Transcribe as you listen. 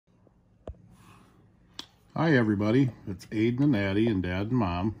Hi everybody, it's Aiden and Addie and Dad and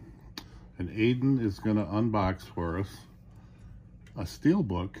Mom, and Aiden is going to unbox for us a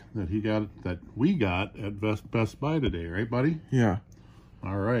Steelbook that we got at Best Buy today, right buddy? Yeah.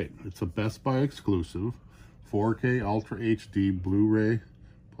 All right, it's a Best Buy exclusive 4K Ultra HD Blu-ray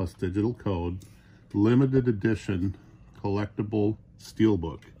plus digital code limited edition collectible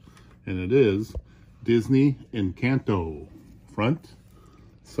Steelbook, and it is Disney Encanto, front,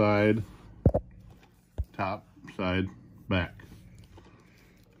 side, top, side, back.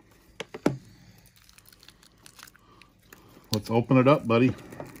 Let's open it up, buddy.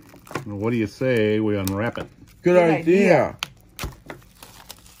 What do you say we unwrap it? Good idea.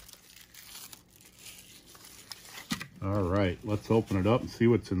 All right, let's open it up and see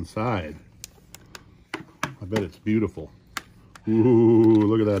what's inside. I bet it's beautiful. Ooh,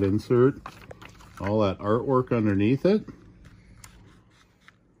 look at that insert. All that artwork underneath it.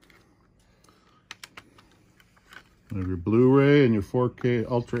 You have your Blu-ray and your 4K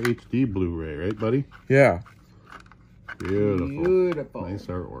Ultra HD Blu-ray, right, buddy? Yeah. Beautiful. Beautiful. Nice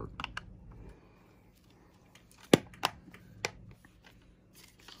artwork.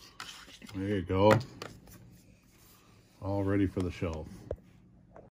 There you go. All ready for the shelf.